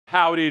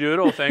Howdy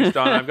doodle. Thanks,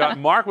 Don. I've got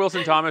Mark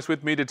Wilson Thomas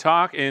with me to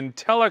talk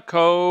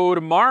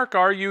IntelliCode. Mark,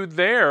 are you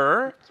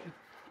there?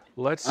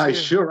 Let's see. I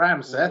sure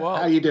am, Seth. Whoa.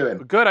 How you doing?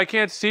 Good. I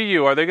can't see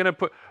you. Are they going to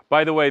put...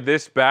 By the way,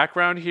 this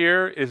background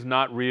here is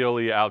not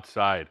really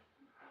outside.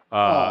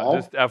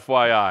 Just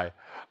FYI.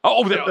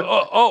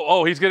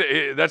 He's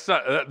gonna.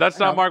 That's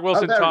not Mark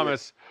Wilson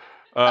Thomas.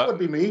 That would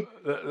be me.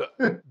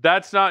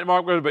 That's not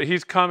Mark Wilson, but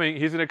he's coming.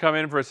 He's gonna come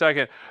in for a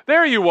second.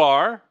 There you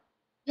are.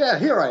 Yeah,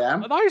 here I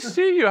am. Nice to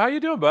see you. How you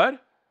doing, bud?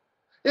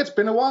 It's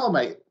been a while,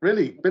 mate.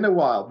 Really, been a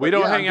while. We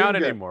don't hang out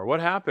anymore. What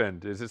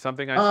happened? Is it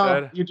something I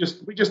said?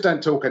 We just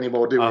don't talk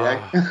anymore, do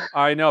we?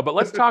 I know, but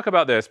let's talk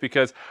about this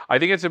because I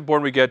think it's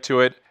important we get to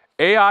it.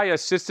 AI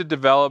assisted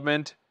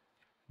development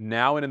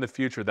now and in the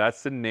future.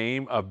 That's the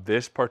name of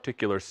this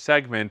particular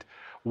segment.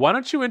 Why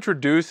don't you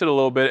introduce it a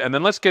little bit, and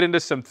then let's get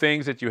into some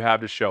things that you have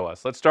to show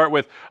us. Let's start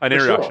with an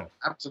introduction. Sure.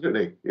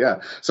 Absolutely,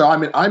 yeah. So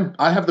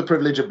I have the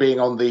privilege of being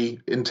on the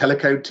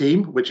IntelliCode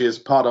team, which is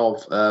part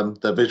of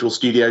the Visual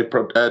Studio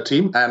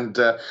team. And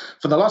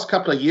for the last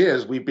couple of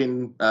years, we've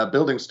been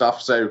building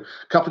stuff. So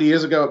a couple of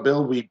years ago at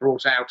Build, we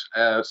brought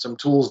out some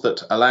tools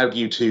that allowed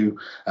you to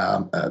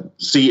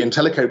see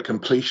IntelliCode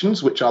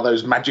completions, which are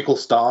those magical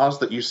stars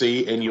that you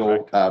see in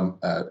your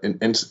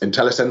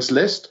IntelliSense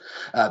list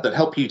that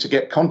help you to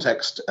get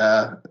contextual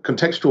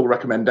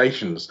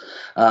recommendations.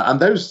 And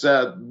those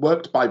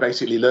worked by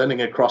basically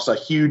learning across a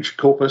huge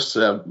corpus.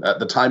 At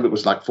the time, it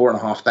was like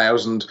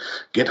 4,500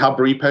 GitHub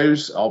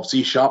repos of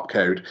C#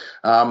 code.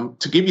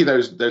 To give you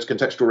those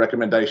contextual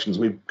recommendations,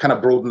 we've kind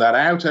of broadened that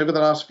out over the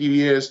last few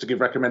years to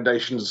give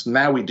recommendations.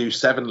 Now we do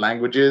 7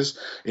 languages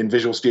in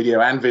Visual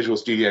Studio and Visual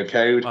Studio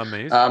Code.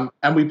 Amazing.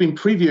 And we've been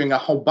previewing a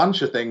whole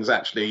bunch of things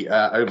actually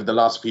over the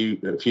last few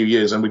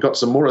years, and we've got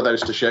some more of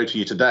those to show to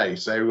you today.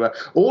 So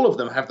all of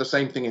them have the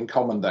same thing in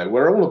common, though.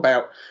 We're all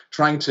about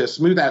trying to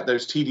smooth out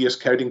those tedious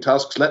coding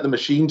tasks, let the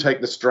machine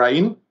take the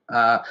strain,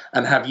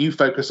 and have you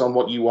focus on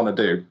what you want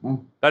to do.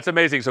 That's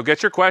amazing. So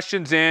get your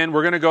questions in.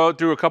 We're going to go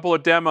through a couple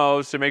of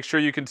demos to make sure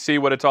you can see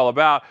what it's all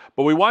about.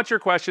 But we want your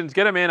questions.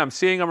 Get them in. I'm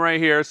seeing them right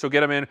here. So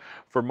get them in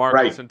for Mark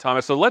Wilson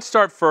Thomas. So let's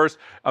start first.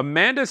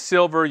 Amanda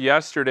Silver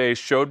yesterday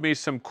showed me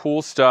some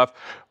cool stuff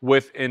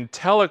with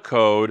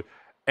IntelliCode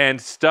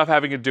and stuff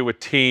having to do with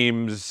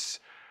teams.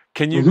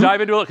 Can you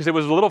dive into it? Because it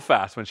was a little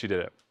fast when she did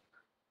it.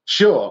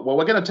 Sure. Well,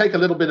 we're going to take a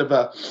little bit of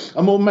a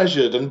more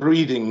measured and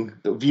breathing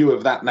view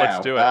of that now.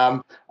 Let's do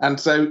it. And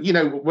so, you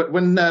know,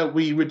 when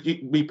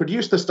we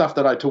produced the stuff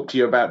that I talked to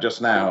you about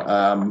just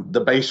now,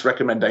 the base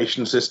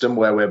recommendation system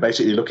where we're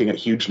basically looking at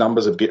huge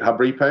numbers of GitHub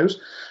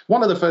repos,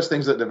 one of the first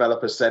things that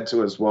developers said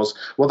to us was,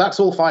 well, that's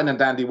all fine and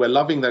dandy. We're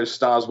loving those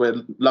stars. We're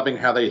loving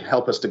how they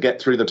help us to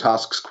get through the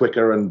tasks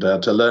quicker and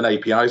to learn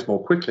APIs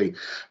more quickly.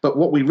 But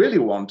what we really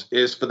want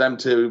is for them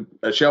to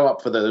show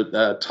up for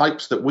the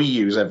types that we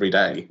use every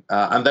day.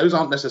 And those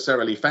aren't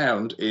necessarily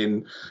found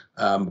in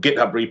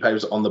GitHub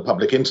repos on the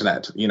public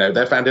internet. You know,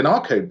 they're found in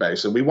our code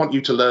base, and we want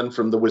you to learn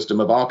from the wisdom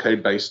of our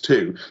code base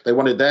too. They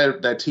wanted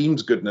their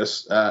team's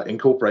goodness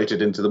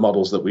incorporated into the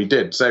models that we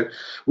did. So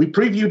we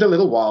previewed a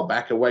little while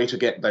back a way to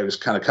get those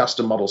kind of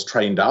custom models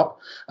trained up.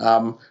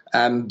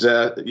 And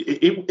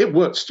it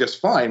works just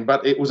fine,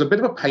 but it was a bit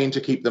of a pain to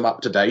keep them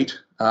up to date.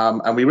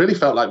 And we really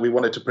felt like we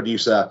wanted to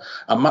produce a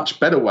much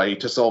better way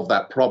to solve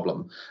that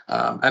problem.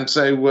 And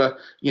so,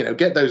 you know,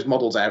 get those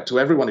models out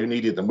to everyone who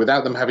needed them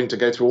without them having to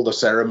go through all the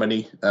ceremony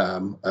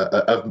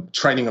of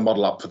training a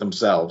model up for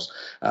themselves.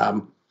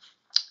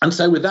 And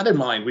so with that in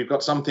mind, we've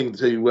got something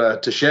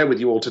to share with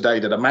you all today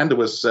that Amanda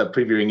was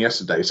previewing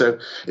yesterday. So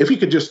if you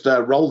could just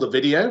roll the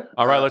video.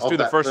 All right, let's do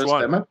the first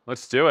one. Demo.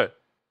 Let's do it.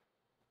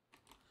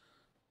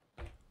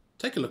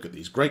 Take a look at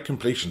these great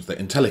completions that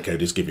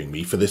IntelliCode is giving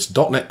me for this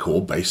 .NET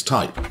Core base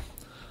type.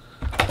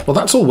 Well,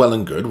 that's all well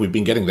and good. We've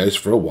been getting those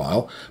for a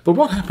while. But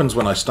what happens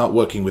when I start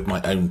working with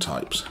my own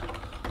types?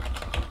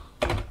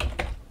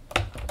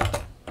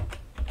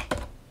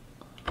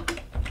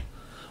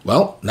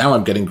 Well, now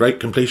I'm getting great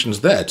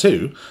completions there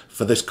too,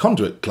 for this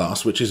conduit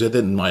class which is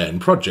within my own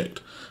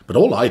project. But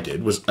all I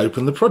did was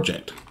open the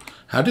project.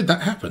 How did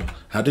that happen?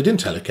 How did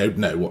IntelliCode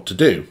know what to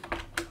do?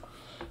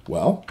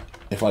 Well,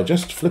 if I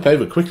just flip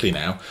over quickly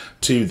now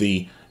to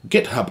the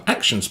GitHub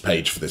Actions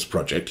page for this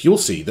project, you'll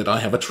see that I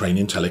have a Train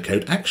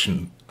IntelliCode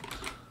action.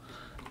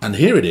 And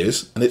here it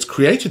is, and it's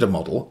created a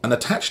model and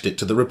attached it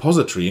to the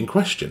repository in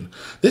question.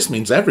 This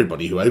means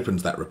everybody who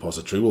opens that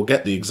repository will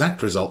get the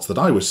exact results that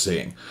I was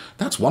seeing.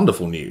 That's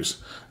wonderful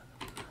news.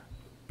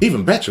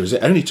 Even better is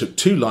it only took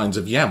 2 lines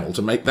of YAML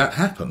to make that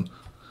happen.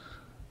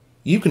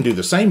 You can do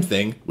the same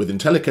thing with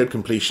IntelliCode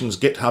Completion's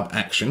GitHub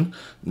action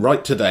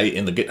right today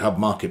in the GitHub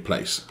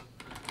Marketplace.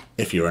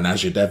 If you're an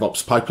Azure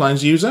DevOps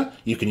Pipelines user,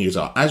 you can use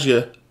our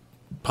Azure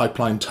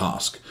Pipeline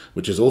Task,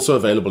 which is also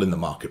available in the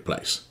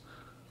Marketplace.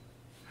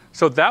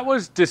 So that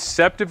was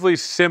deceptively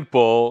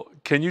simple.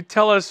 Can you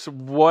tell us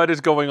what is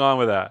going on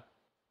with that?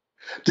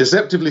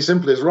 Deceptively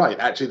simple is right.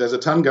 Actually, there's a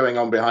ton going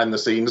on behind the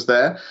scenes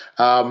there.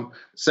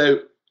 So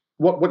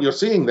what you're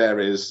seeing there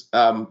is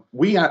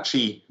we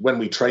actually, when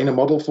we train a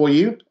model for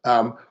you,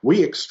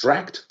 we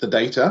extract the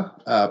data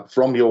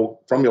from your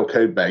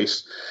code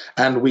base,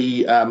 and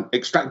we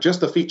extract just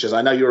the features.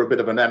 I know you're a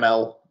bit of an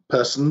ML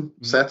person,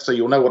 Seth, so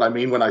you'll know what I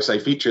mean when I say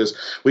features.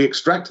 We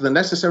extract the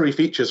necessary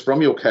features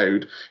from your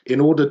code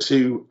in order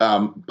to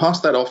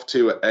pass that off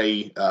to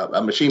a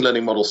machine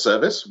learning model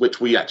service, which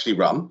we actually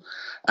run,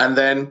 and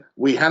then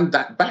we hand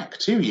that back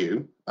to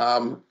you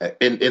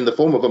in the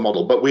form of a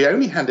model, but we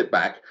only hand it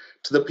back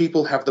to the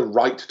people who have the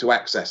right to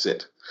access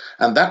it.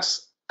 And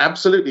that's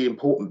absolutely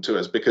important to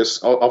us, because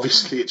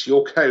obviously it's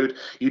your code.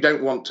 You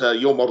don't want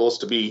your models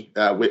to be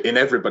in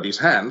everybody's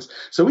hands.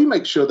 So we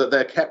make sure that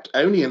they're kept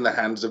only in the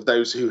hands of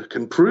those who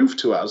can prove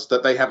to us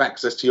that they have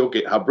access to your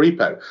GitHub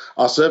repo.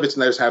 Our service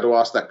knows how to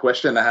ask that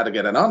question and how to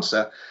get an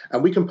answer,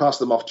 and we can pass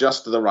them off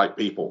just to the right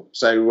people.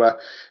 So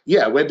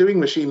yeah, we're doing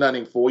machine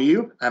learning for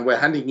you, and we're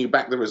handing you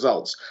back the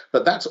results.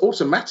 But that's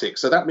automatic.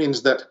 So that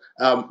means that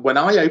when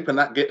I open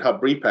that GitHub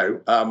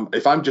repo,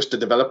 if I'm just a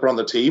developer on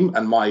the team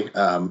and my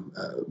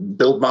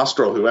build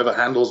master or whoever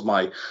handles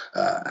my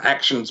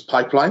actions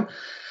pipeline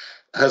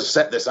has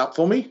set this up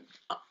for me,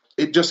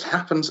 it just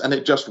happens and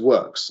it just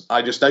works.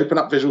 I just open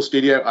up Visual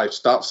Studio, I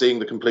start seeing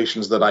the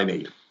completions that I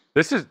need.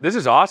 This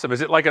is awesome.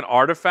 Is it like an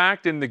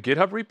artifact in the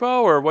GitHub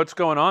repo, or what's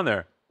going on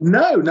there?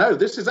 No,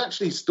 this is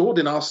actually stored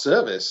in our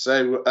service.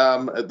 So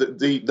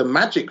the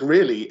magic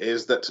really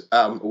is that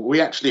we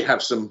actually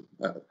have some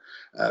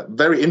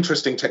very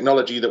interesting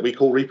technology that we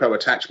call Repo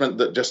Attachment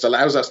that just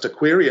allows us to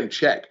query and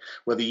check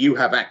whether you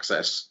have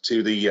access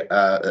to the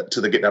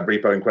GitHub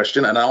repo in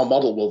question, and our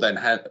model will then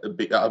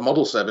our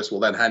model service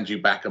will then hand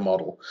you back a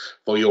model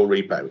for your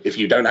repo. If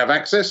you don't have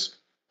access,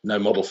 no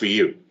model for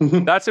you.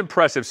 That's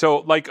impressive.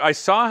 So, like, I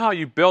saw how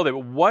you build it.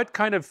 What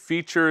kind of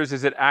features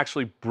is it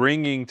actually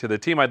bringing to the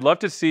team? I'd love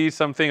to see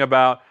something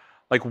about,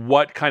 like,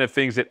 what kind of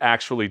things it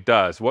actually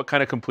does. What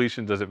kind of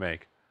completion does it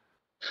make?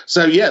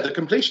 So yeah, the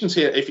completions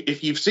here,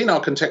 if you've seen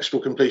our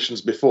contextual completions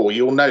before,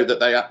 you'll know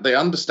that they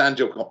understand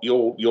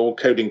your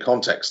coding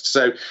context.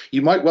 So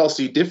you might well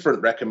see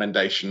different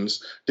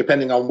recommendations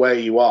depending on where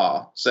you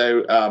are.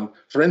 So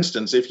for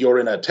instance, if you're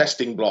in a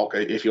testing block,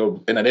 if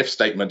you're in an if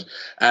statement,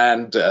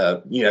 and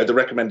the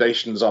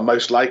recommendations are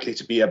most likely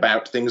to be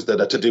about things that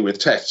are to do with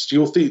tests,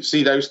 you'll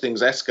see those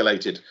things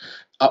escalated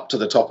up to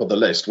the top of the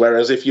list.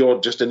 Whereas if you're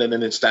just in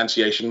an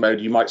instantiation mode,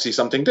 you might see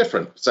something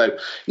different. So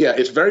yeah,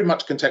 it's very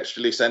much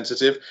contextually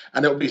sensitive,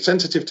 and it'll be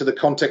sensitive to the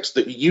context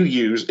that you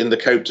use in the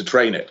code to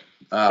train it.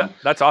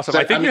 That's awesome. So,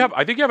 I think you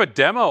have a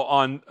demo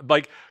on,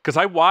 like, because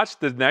I watched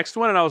the next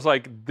one and I was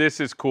like,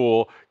 this is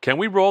cool. Can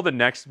we roll the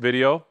next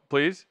video,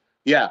 please?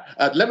 Yeah,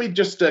 let me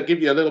just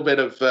give you a little bit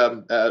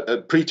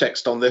of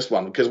pretext on this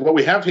one, because what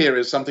we have here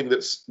is something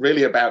that's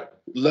really about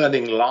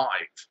learning live,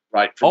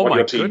 right, from what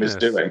your team is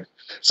doing.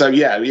 So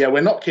yeah, we're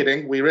not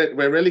kidding. We're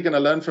really going to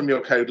learn from your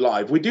code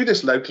live. We do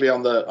this locally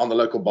on the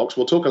local box.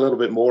 We'll talk a little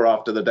bit more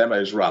after the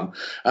demos run.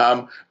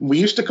 We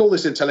used to call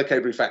this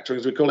IntelliCode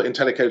refactorings. We call it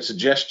IntelliCode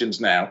suggestions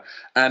now.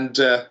 And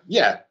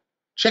yeah,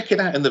 check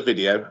it out in the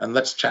video and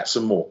let's chat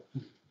some more.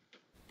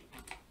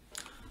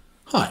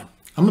 Hi.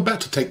 I'm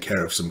about to take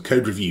care of some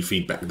code review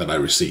feedback that I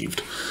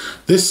received.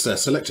 This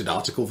selected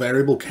article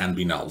variable can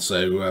be null,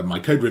 so my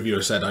code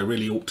reviewer said I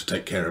really ought to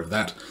take care of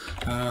that,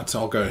 so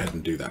I'll go ahead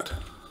and do that.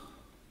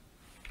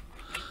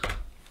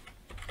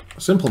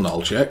 A simple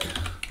null check,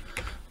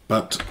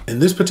 but in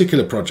this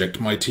particular project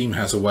my team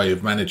has a way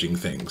of managing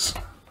things.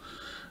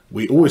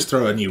 We always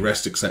throw a new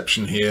REST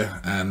exception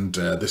here, and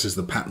this is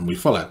the pattern we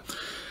follow.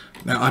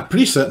 Now, I'm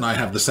pretty certain I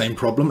have the same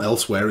problem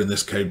elsewhere in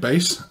this code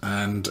base,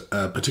 and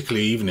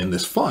particularly even in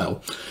this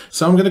file,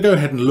 so I'm going to go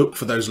ahead and look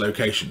for those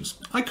locations.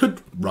 I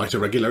could write a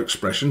regular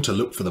expression to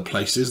look for the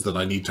places that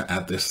I need to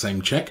add this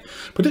same check,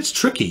 but it's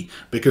tricky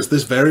because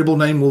this variable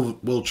name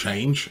will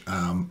change,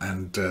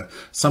 and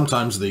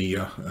sometimes the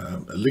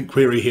link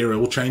query here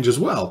will change as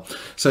well.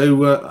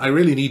 So I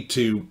really need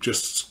to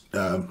just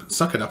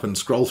suck it up and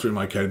scroll through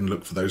my code and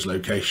look for those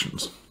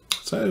locations.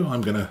 So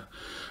I'm going to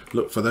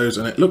look for those,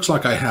 and it looks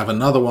like I have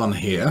another one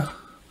here.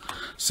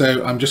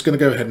 So I'm just going to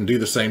go ahead and do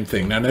the same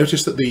thing. Now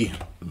notice that the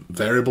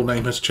variable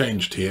name has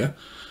changed here.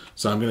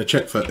 So I'm going to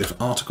check for if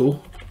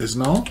article is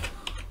null.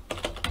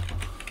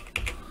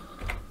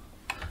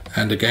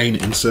 And again,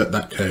 insert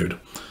that code.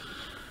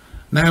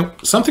 Now,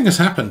 something has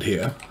happened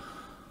here.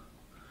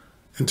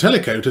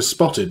 IntelliCode has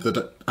spotted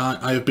that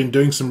I have been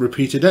doing some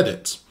repeated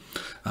edits.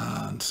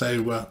 And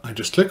so I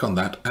just click on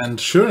that, and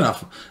sure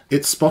enough,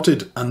 it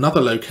spotted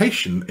another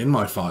location in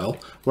my file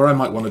where I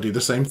might want to do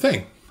the same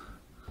thing.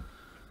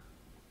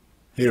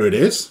 Here it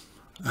is,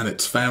 and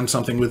it's found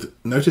something with,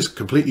 notice,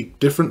 completely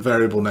different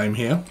variable name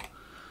here,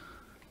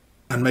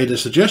 and made a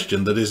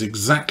suggestion that is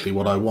exactly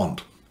what I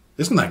want.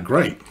 Isn't that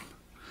great?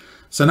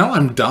 So now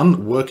I'm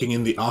done working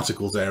in the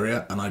articles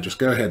area, and I just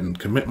go ahead and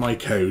commit my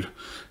code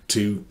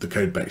to the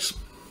code base.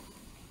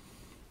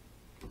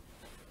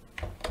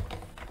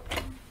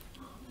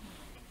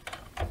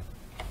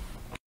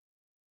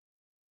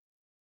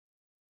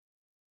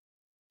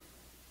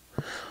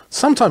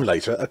 Sometime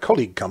later, a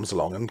colleague comes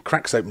along and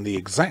cracks open the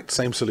exact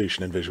same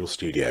solution in Visual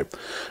Studio.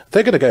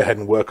 They're going to go ahead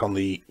and work on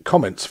the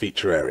comments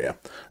feature area,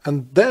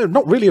 and they're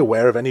not really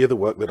aware of any of the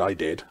work that I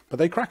did, but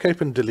they crack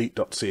open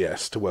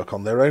delete.cs to work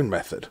on their own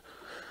method.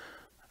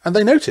 And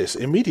they notice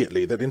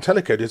immediately that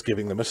IntelliCode is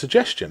giving them a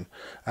suggestion,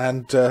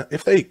 and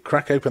if they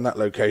crack open that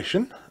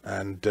location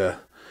and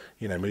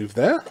move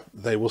there,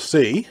 they will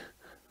see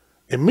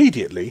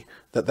immediately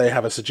that they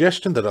have a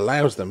suggestion that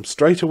allows them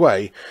straight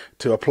away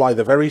to apply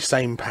the very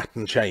same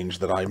pattern change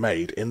that I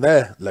made in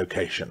their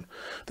location.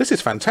 This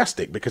is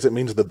fantastic because it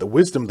means that the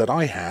wisdom that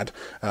I had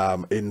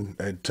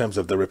in terms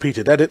of the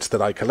repeated edits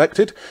that I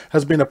collected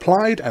has been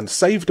applied and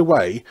saved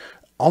away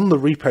on the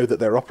repo that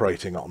they're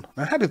operating on.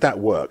 Now, how did that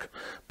work?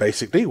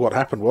 Basically, what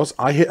happened was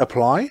I hit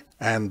apply,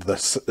 and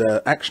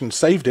the action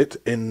saved it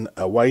in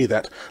a way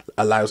that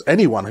allows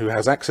anyone who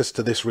has access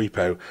to this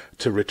repo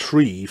to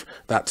retrieve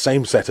that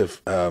same set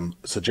of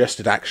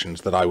suggested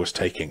actions that I was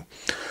taking.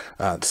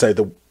 So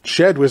the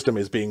shared wisdom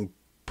is being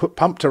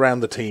pumped around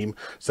the team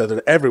so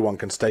that everyone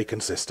can stay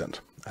consistent.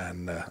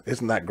 And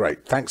isn't that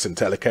great? Thanks,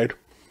 IntelliCode.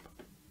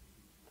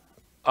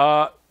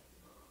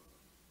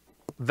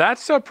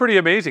 That's pretty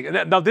amazing.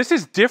 Now, this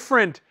is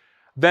different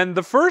than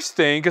the first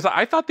thing, because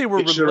I thought they were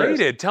related.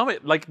 Sure, tell me,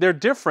 like, they're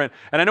different.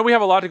 And I know we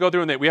have a lot to go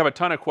through, and we have a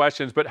ton of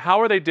questions, but how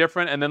are they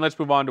different? And then let's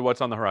move on to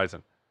what's on the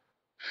horizon.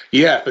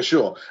 Yeah, for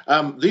sure.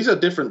 These are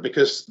different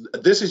because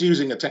this is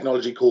using a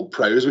technology called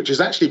Prose, which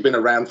has actually been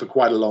around for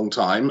quite a long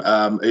time.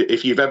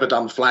 If you've ever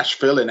done flash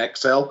fill in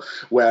Excel,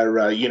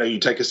 where you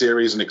take a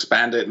series and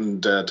expand it,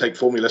 and take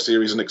formula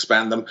series and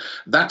expand them,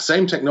 that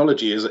same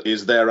technology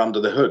is there under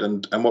the hood.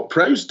 And what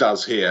Prose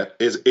does here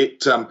is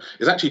it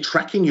is actually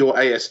tracking your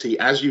AST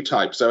as you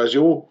type. So as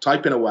you're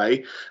typing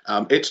away,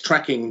 it's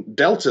tracking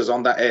deltas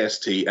on that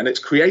AST, and it's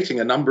creating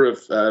a number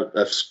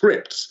of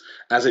scripts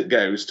as it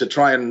goes to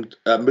try and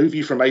move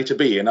you from A to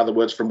B, in other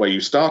words, from where you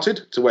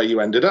started to where you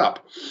ended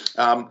up.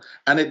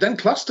 And it then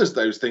clusters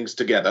those things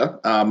together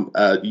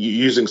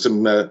using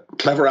some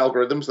clever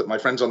algorithms that my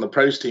friends on the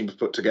Prose team have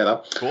put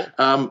together. Cool.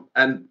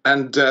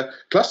 And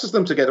clusters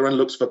them together and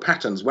looks for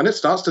patterns. When it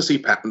starts to see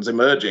patterns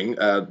emerging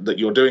that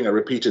you're doing a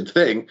repeated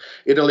thing,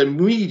 it'll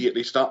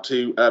immediately start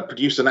to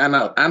produce an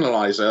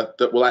analyzer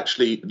that will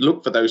actually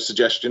look for those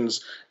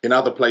suggestions in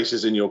other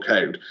places in your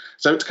code.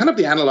 So it's kind of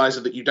the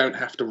analyzer that you don't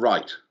have to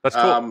write. That's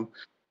cool.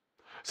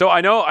 So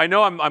I know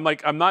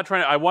I'm not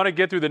trying to, I want to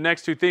get through the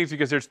next two things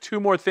because there's two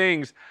more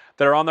things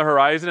that are on the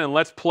horizon, and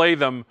let's play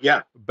them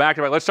back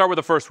to back. Let's start with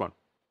the first one.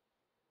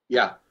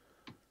 Yeah.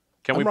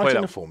 I'm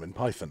writing a form in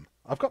Python.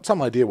 I've got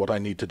some idea what I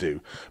need to do,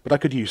 but I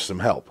could use some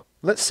help.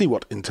 Let's see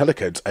what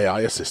IntelliCode's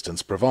AI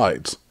assistance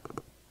provides.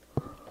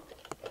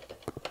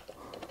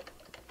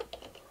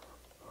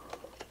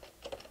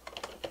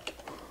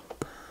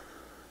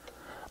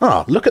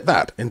 Ah, look at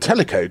that.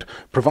 IntelliCode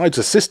provides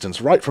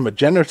assistance right from a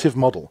generative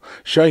model,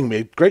 showing me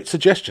a great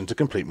suggestion to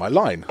complete my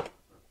line.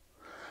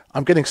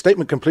 I'm getting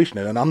statement completion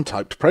in an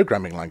untyped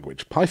programming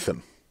language,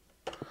 Python.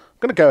 I'm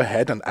going to go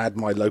ahead and add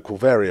my local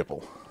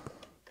variable.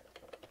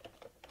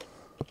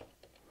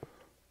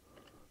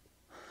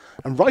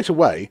 And right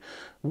away,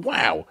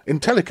 wow,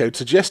 IntelliCode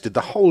suggested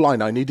the whole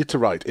line I needed to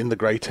write in the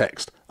grey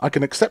text. I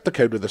can accept the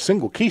code with a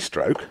single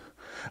keystroke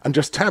and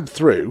just tab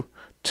through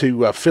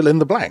to fill in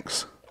the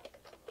blanks.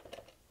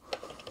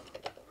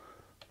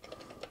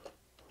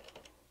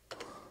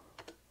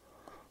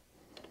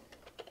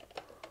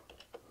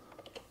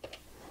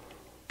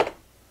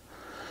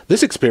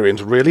 This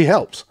experience really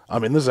helps.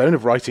 I'm in the zone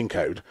of writing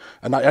code,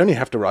 and I only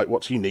have to write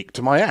what's unique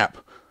to my app.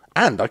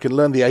 And I can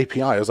learn the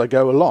API as I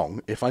go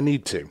along if I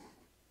need to.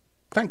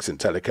 Thanks,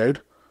 IntelliCode.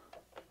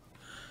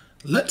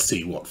 Let's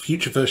see what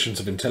future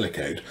versions of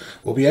IntelliCode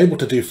will be able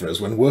to do for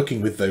us when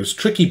working with those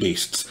tricky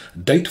beasts,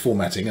 date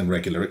formatting and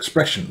regular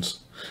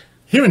expressions.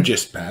 Here in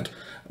GistPad,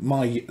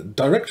 my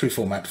directory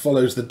format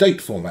follows the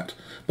date format,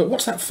 but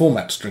what's that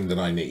format string that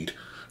I need?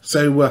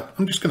 So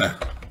I'm just going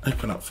to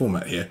open up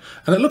format here,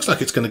 and it looks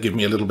like it's going to give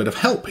me a little bit of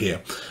help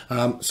here.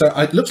 So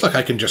it looks like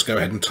I can just go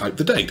ahead and type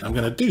the date. I'm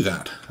going to do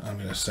that. I'm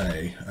going to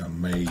say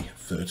May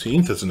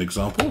 13th as an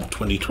example,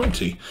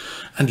 2020.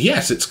 And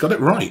yes, it's got it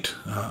right.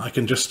 I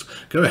can just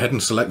go ahead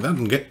and select that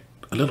and get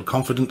a little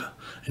confident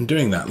in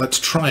doing that. Let's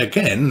try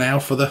again now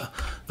for the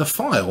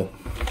file.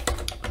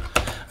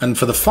 And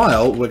for the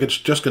file, we're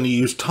just going to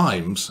use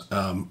times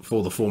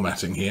for the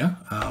formatting here.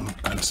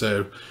 And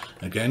so,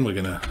 again, we're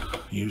going to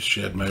use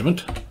shared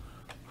moment.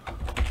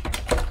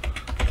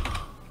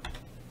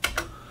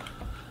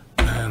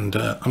 And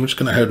I'm just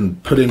going to go ahead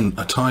and put in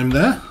a time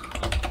there.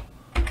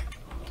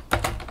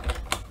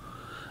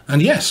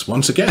 And yes,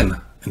 once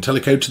again,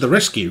 IntelliCode to the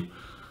rescue.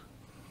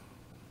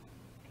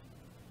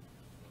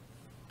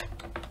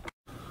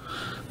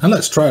 Now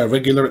let's try a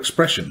regular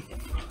expression.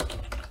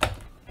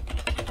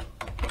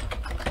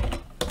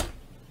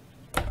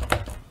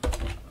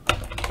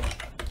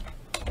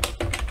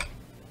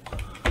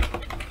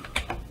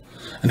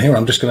 And here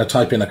I'm just going to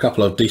type in a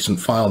couple of decent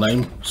file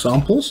name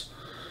samples.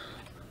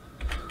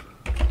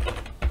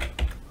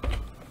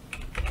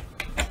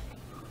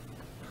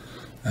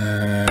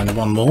 And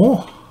one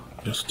more.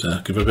 Just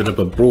give a bit of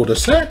a broader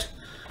set.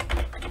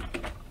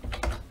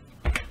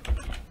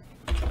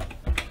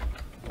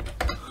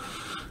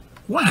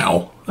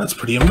 Wow, that's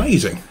pretty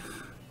amazing.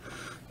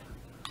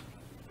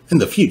 In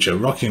the future,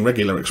 writing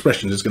regular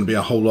expressions is going to be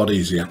a whole lot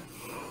easier.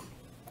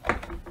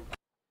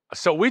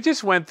 So we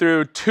just went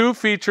through 2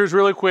 features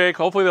really quick.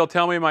 Hopefully they'll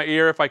tell me in my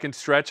ear if I can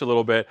stretch a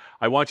little bit.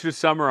 I want you to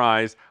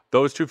summarize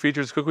those 2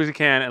 features as quickly as you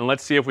can, and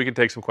let's see if we can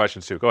take some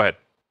questions too. Go ahead.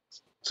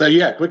 So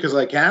yeah, quick as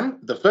I can.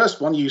 The first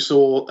one, you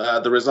saw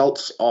the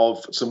results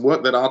of some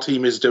work that our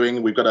team is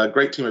doing. We've got a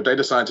great team of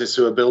data scientists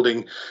who are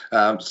building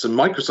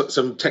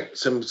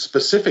some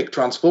specific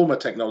transformer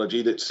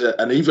technology that's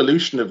an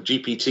evolution of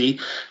GPT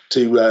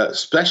to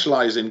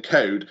specialize in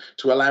code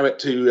to allow it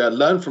to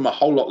learn from a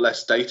whole lot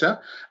less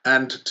data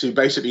and to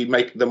basically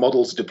make the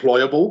models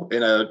deployable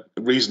in a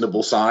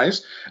reasonable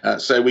size,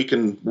 so we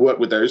can work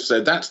with those.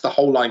 So that's the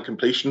whole line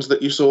completions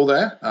that you saw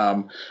there.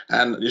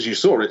 And as you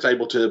saw, it's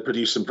able to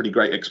produce some pretty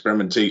great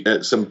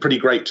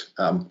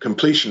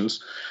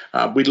completions.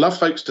 We'd love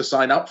folks to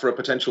sign up for a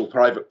potential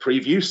private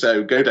preview.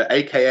 So go to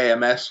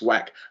AKAMS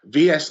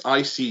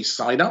VSIC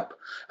sign up.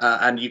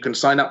 And you can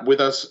sign up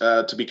with us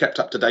to be kept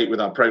up to date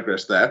with our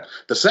progress there.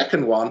 The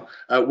second one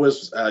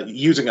was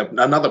using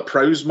another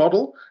prose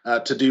model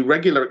to do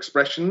regular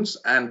expressions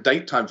and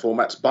date time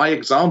formats by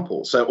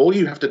example. So all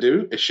you have to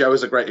do is show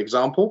us a great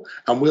example,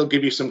 and we'll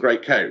give you some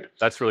great code.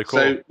 That's really cool.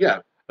 So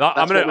yeah,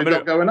 that's what we've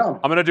got going on.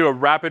 I'm going to do a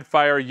rapid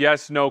fire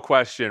yes/no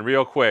question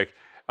real quick.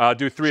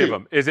 Do 3 of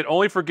them. Is it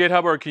only for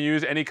GitHub, or can you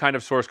use any kind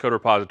of source code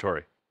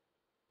repository?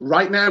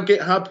 Right now,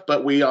 GitHub,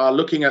 but we are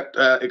looking at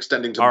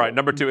extending to All right,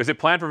 number 2, is it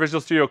planned for Visual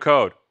Studio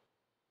Code?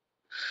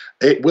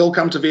 It will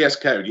come to VS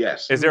Code,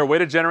 yes. Is there a way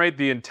to generate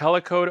the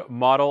IntelliCode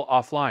model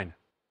offline?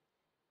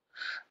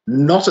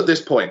 Not at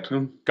this point.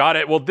 Got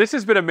it. Well, this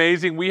has been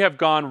amazing. We have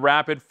gone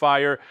rapid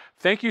fire.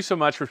 Thank you so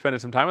much for spending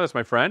some time with us,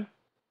 my friend.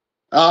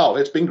 Oh,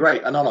 it's been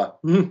great. An honor.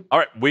 All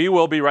right, we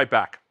will be right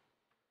back.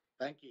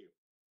 Thank you.